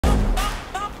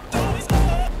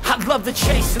love the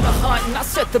chase and the hunt, and I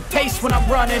set the pace when I'm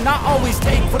running. I always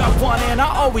take what I want and I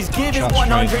always give it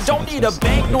 100. Don't need a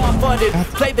bank, no I'm funded.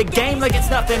 Play the game like it's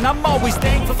nothing. I'm always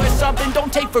thankful for something.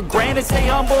 Don't take for granted, stay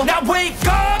humble. Now wake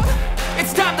up!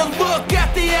 It's time to look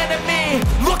at the enemy.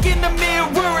 Look in the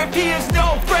mirror if he is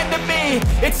no friend to me.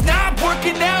 It's not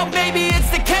working out, maybe it's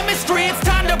the chemistry. It's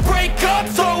time to break up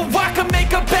so I can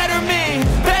make a better me.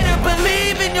 Better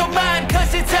believe in your mind,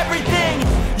 cause it's everything.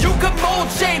 You can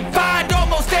mold, shape, find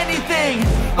almost anything.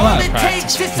 All it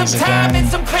takes is some time and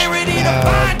some clarity to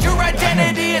find your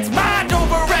identity. It's mind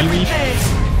over everything.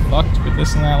 Fucked with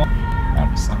this and that.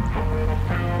 That was something.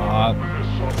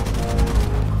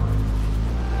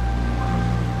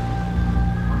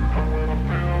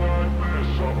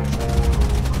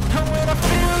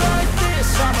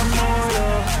 I'm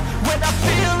immortal. When I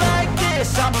feel like this,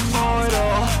 I'm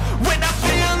immortal. When I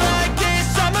feel like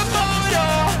this, I'm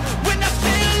immortal. When I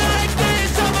feel like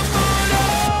this, I'm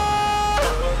immortal.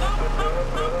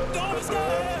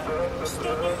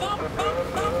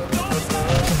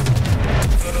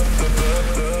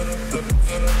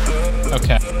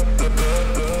 Okay.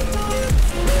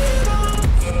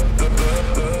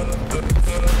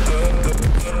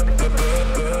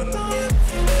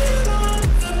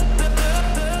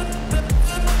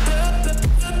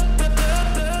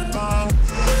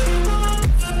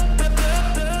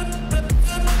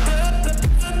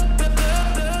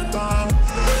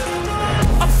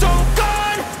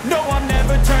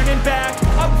 back.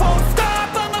 I won't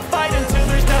stop, I'ma fight until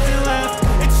there's nothing left.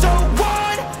 It's so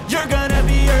what? You're gonna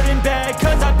be hurting bad,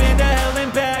 cause I've been to hell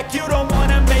and back. You don't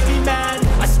wanna make me mad,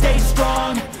 I stay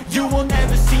strong. You will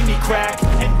never see me crack.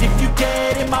 And if you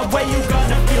get in my way, you're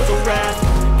gonna feel the wrath.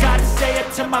 Gotta say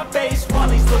it to my face while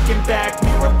he's looking back.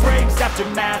 Mirror breaks after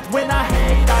math, when I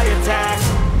hate, I attack.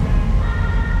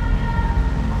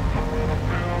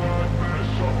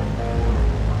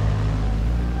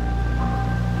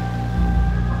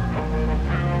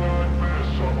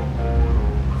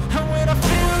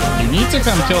 You need to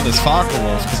come kill this Fokker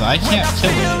Wolf, because I can't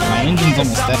kill it. My engine's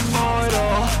almost dead.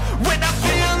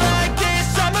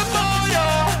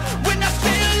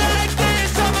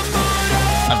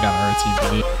 I've got RT,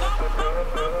 buddy.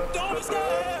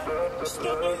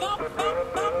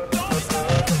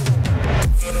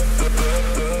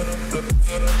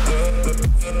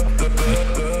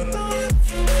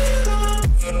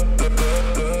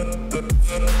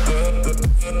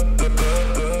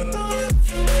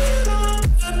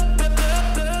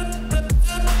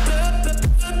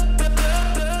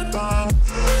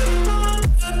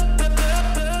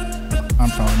 I'm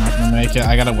probably not gonna make it.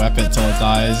 I gotta whip it till it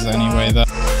dies anyway, though.